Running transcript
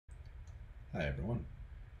Hi everyone,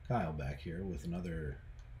 Kyle back here with another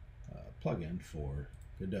plugin for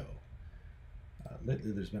Godot.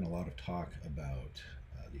 Lately there's been a lot of talk about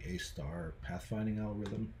the AStar pathfinding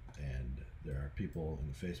algorithm, and there are people in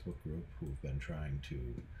the Facebook group who've been trying to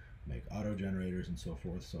make auto generators and so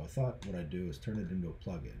forth. So I thought what I'd do is turn it into a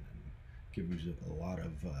plugin and give you a lot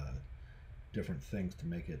of different things to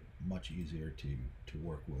make it much easier to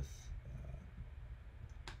work with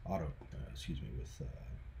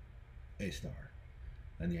AStar.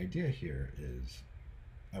 And the idea here is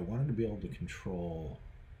I wanted to be able to control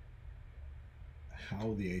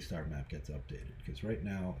how the AStar map gets updated, because right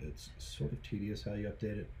now it's sort of tedious how you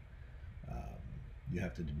update it. You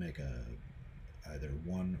have to make either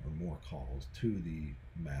one or more calls to the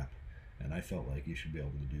map, and I felt like you should be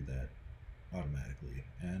able to do that automatically,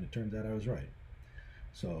 and it turns out I was right.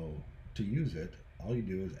 So to use it, all you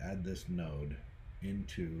do is add this node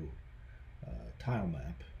into tile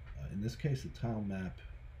map. In this case, the tile map,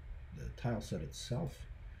 the tile set itself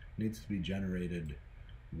needs to be generated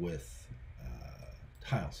with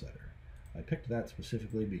Tilesetter. I picked that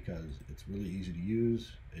specifically because it's really easy to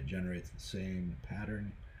use. It generates the same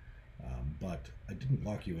pattern, but I didn't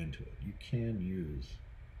lock you into it. You can use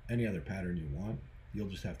any other pattern you want. You'll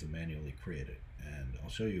just have to manually create it, and I'll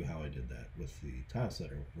show you how I did that with the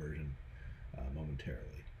Tilesetter version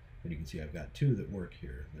momentarily. And you can see I've got two that work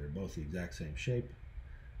here. They're both the exact same shape,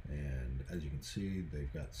 and as you can see,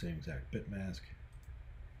 they've got the same exact bit mask.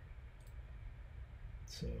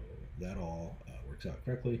 So that all works out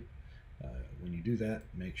correctly. When you do that,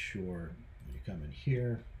 make sure when you come in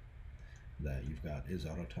here that you've got is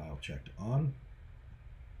auto tile checked on.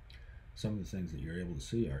 Some of the things that you're able to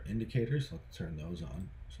see are indicators. Let's turn those on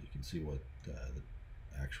so you can see what the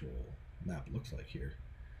actual map looks like here.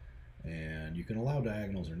 And you can allow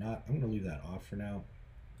diagonals or not. I'm going to leave that off for now.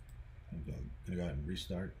 I'm going to go ahead and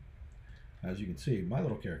restart. As you can see, my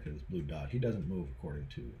little character, this blue dot, he doesn't move according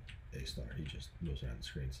to AStar. He just moves around the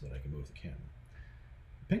screen so that I can move the camera.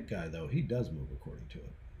 The pink guy, though, he does move according to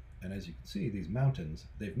it. And as you can see, these mountains,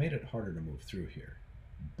 they've made it harder to move through here.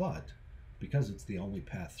 But because it's the only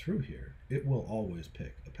path through here, it will always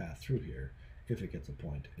pick a path through here if it gets a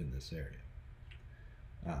point in this area.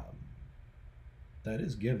 That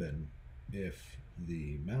is given if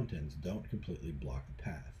the mountains don't completely block the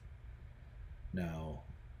path. Now,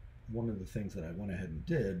 one of the things that I went ahead and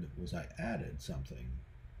did was I added something,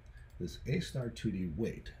 this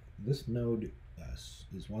AStar2DExt. This node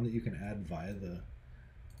is one that you can add via the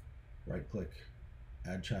right-click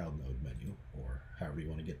Add Child Node menu, or however you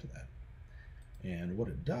want to get to that. And what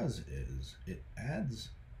it does is it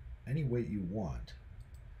adds any weight you want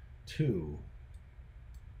to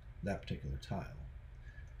that particular tile.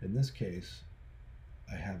 In this case,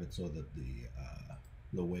 I have it so that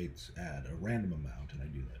the weights add a random amount, and I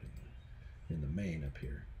do that in the main up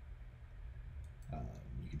here.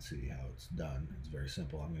 You can see how it's done. It's very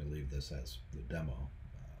simple. I'm going to leave this as the demo.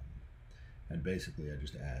 And basically I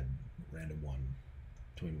just add a random one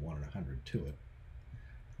between 1 and 100 to it.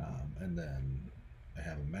 And then I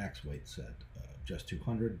have a max weight set of just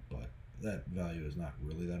 200, but that value is not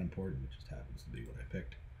really that important. It just happens to be what I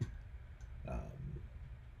picked.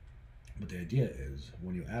 But the idea is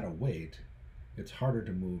when you add a weight, it's harder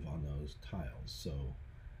to move on those tiles. So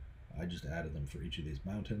I just added them for each of these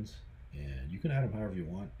mountains, and you can add them however you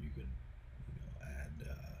want. You could add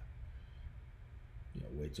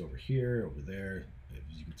weights over here, over there. As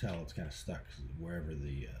you can tell, it's kind of stuck wherever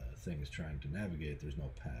the thing is trying to navigate. There's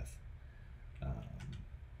no path,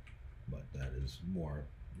 but that is more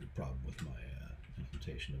the problem with my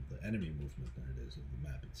implementation of the enemy movement than it is of the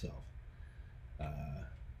map itself.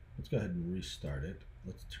 Let's go ahead and restart it.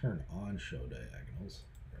 Let's turn on show diagonals,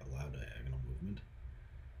 or allow diagonal movement.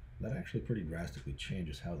 That actually pretty drastically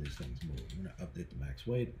changes how these things move. I'm going to update the max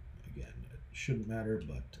weight. Again, it shouldn't matter,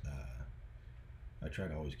 but I try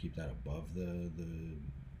to always keep that above the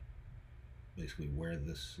basically where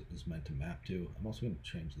this is meant to map to. I'm also going to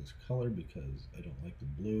change this color because I don't like the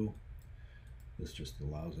blue. This just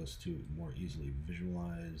allows us to more easily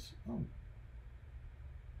visualize.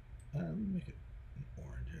 Let me make it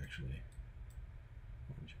orange, actually.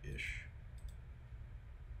 Orange-ish.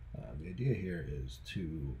 The idea here is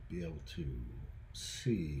to be able to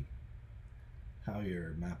see how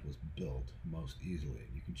your map was built most easily.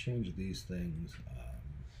 You can change these things.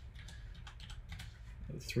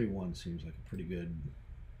 3.1 seems like a pretty good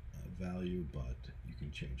value, but you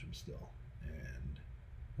can change them still. And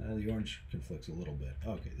the orange conflicts a little bit.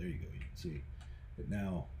 Okay, there you go. You can see it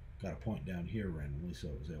now got a point down here randomly, so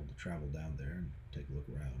it was able to travel down there and take a look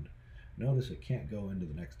around. Notice it can't go into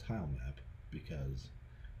the next tile map because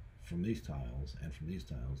from these tiles and from these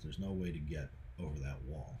tiles, there's no way to get over that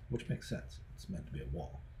wall, which makes sense. It's meant to be a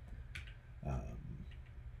wall.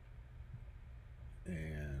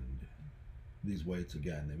 And these weights,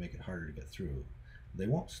 again, they make it harder to get through. They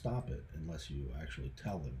won't stop it unless you actually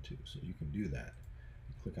tell them to. So you can do that.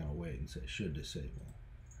 You click on a weight and say should disable.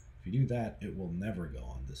 If you do that, it will never go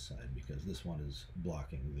on this side because this one is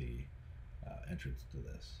blocking the entrance to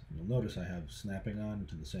this. And you'll notice I have snapping on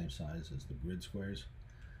to the same size as the grid squares.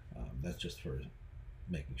 That's just for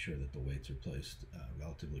making sure that the weights are placed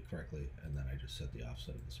relatively correctly, and then I just set the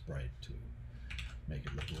offset of the sprite to make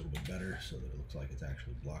it look a little bit better so that it looks like it's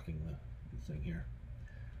actually blocking the thing here.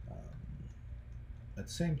 At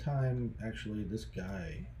the same time, actually, this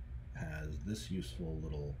guy has this useful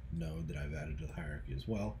little node that I've added to the hierarchy as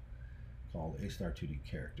well, called AStar2D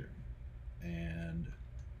character. And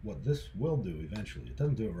what this will do eventually, it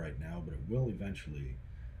doesn't do it right now, but it will eventually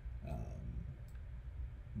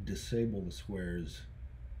disable the squares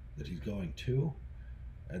that he's going to,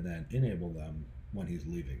 and then enable them when he's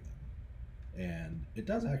leaving them. And it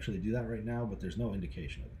does actually do that right now, but there's no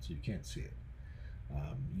indication of it, so you can't see it.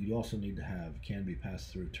 You also need to have can be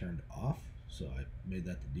passed through turned off, so I made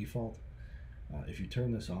that the default. If you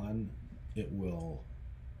turn this on, it will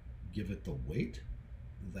give it the weight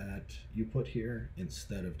that you put here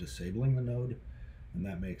instead of disabling the node, and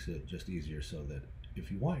that makes it just easier so that if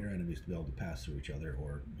you want your enemies to be able to pass through each other,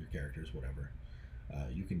 or your characters, whatever,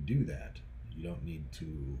 you can do that. You don't need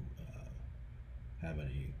to have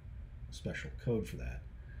any special code for that,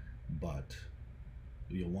 but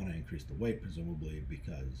you'll want to increase the weight presumably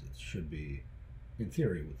because it should be, in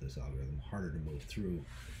theory with this algorithm, harder to move through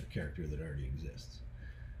a character that already exists.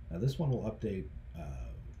 Now this one will update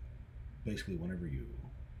basically whenever you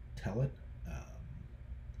tell it,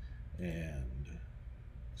 and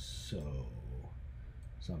so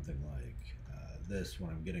something like this,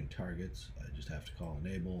 when I'm getting targets, I just have to call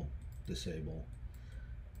enable, disable,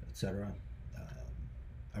 etc.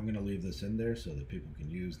 I'm going to leave this in there so that people can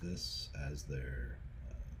use this as their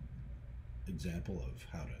example of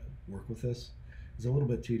how to work with this. It's a little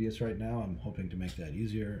bit tedious right now. I'm hoping to make that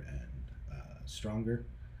easier and stronger,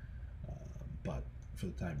 but for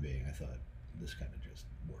the time being, I thought this kind of just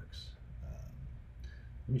works.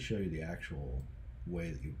 Let me show you the actual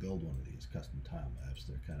way that you build one of these custom tile maps.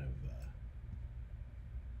 They're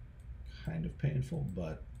kind of painful,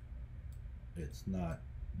 but it's not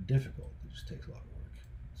difficult. It just takes a lot of work.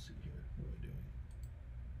 Let's see here. What am I doing?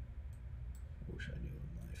 I wish I knew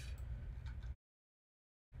in life.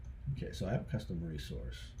 Okay, so I have a custom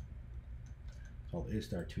resource called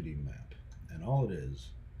AStar2DMap, and all it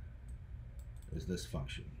is this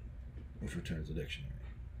function, which returns a dictionary.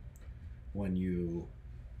 When you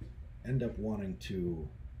end up wanting to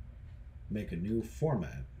make a new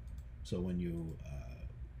format, so when you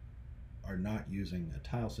are not using a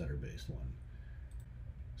Tilesetter-based one,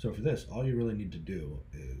 so for this, all you really need to do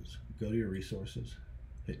is go to your resources,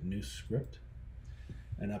 hit new script,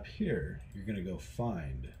 and up here, you're going to go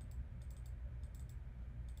find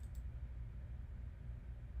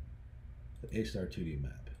the AStar2D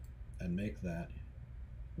map and make that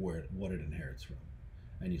what it inherits from.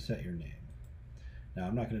 And you set your name. Now,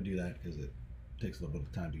 I'm not going to do that because it takes a little bit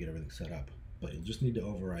of time to get everything set up, but you'll just need to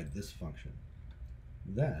override this function.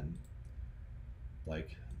 Then,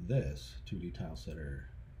 like this,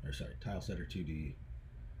 Tilesetter2D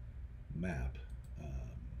map,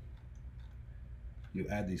 you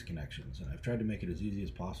add these connections, and I've tried to make it as easy as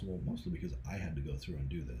possible, mostly because I had to go through and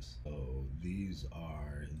do this. So these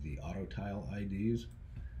are the auto tile IDs,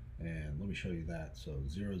 and let me show you that. So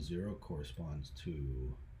 00 corresponds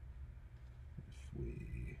to, if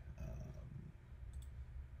we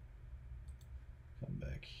come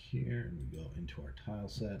back here and we go into our tile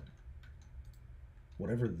set,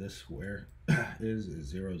 whatever this square is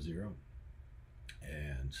 00,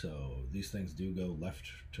 and so these things do go left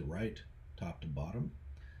to right, top to bottom,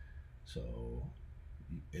 so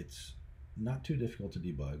it's not too difficult to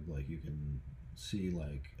debug. Like, you can see,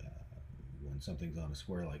 like, when something's on a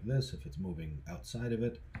square like this, if it's moving outside of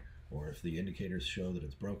it, or if the indicators show that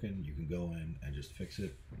it's broken, you can go in and just fix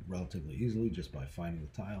it relatively easily just by finding the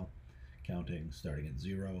tile, counting, starting at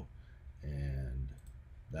 0, and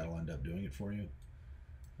that'll end up doing it for you.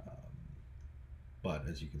 But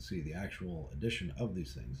as you can see, the actual addition of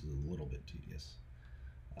these things is a little bit tedious.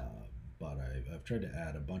 But I've tried to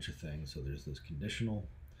add a bunch of things. So there's this conditional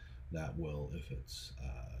that will, if it's,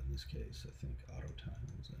 in this case, I think auto tile,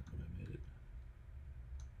 is that what I made it?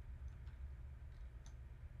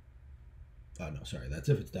 Oh, no, sorry, that's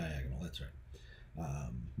if it's diagonal, that's right.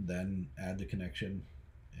 Then add the connection,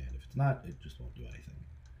 and if it's not, it just won't do anything.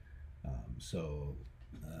 So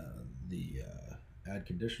The add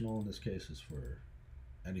conditional in this case is for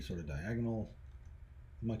any sort of diagonal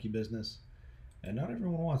monkey business, and not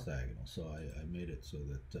everyone wants diagonal, so I made it so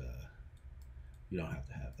that you don't have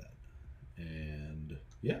to have that. And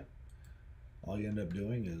yeah, all you end up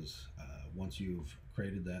doing is once you've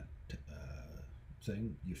created that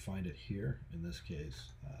thing, you find it here. In this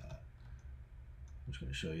case, I'm just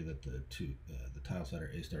going to show you that the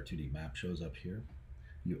Tilesetter AStar2D map shows up here.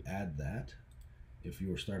 You add that. If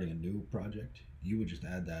you were starting a new project, you would just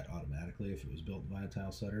add that automatically if it was built via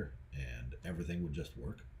Tilesetter, and everything would just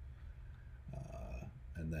work.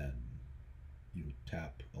 And then you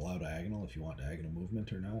tap allow diagonal if you want diagonal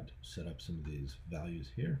movement or not. Set up some of these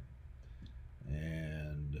values here,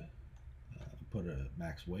 and put a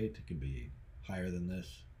max weight. It can be higher than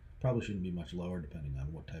this. Probably shouldn't be much lower depending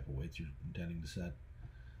on what type of weights you're intending to set.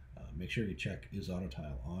 Make sure you check is auto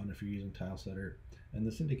tile on if you're using Tilesetter. And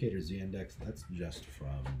this indicator z-index, that's just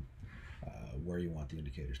from where you want the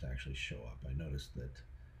indicators to actually show up. I noticed that,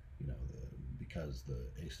 you know, because the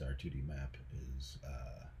AStar2D map is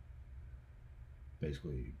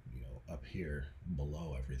basically, you know, up here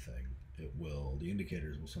below everything, the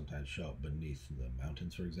indicators will sometimes show up beneath the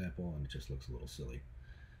mountains, for example, and it just looks a little silly.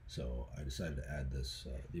 So I decided to add this,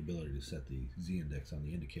 the ability to set the z-index on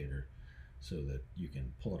the indicator so that you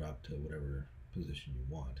can pull it up to whatever position you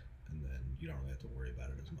want, and then you don't really have to worry about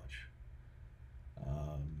it as much.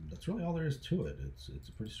 That's really all there is to it. It's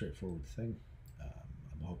a pretty straightforward thing.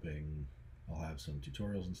 I'm hoping I'll have some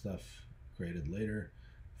tutorials and stuff created later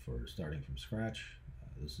for starting from scratch.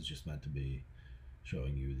 This is just meant to be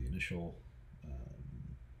showing you the initial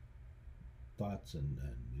thoughts and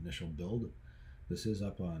the initial build. This is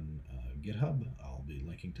up on GitHub. I'll be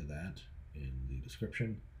linking to that in the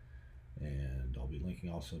description, and I'll be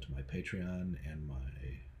linking also to my Patreon and my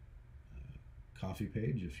coffee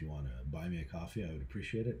page. If you want to buy me a coffee, I would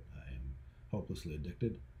appreciate it. I am hopelessly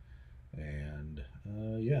addicted, and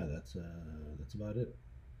yeah, that's about it.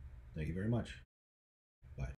 Thank you very much.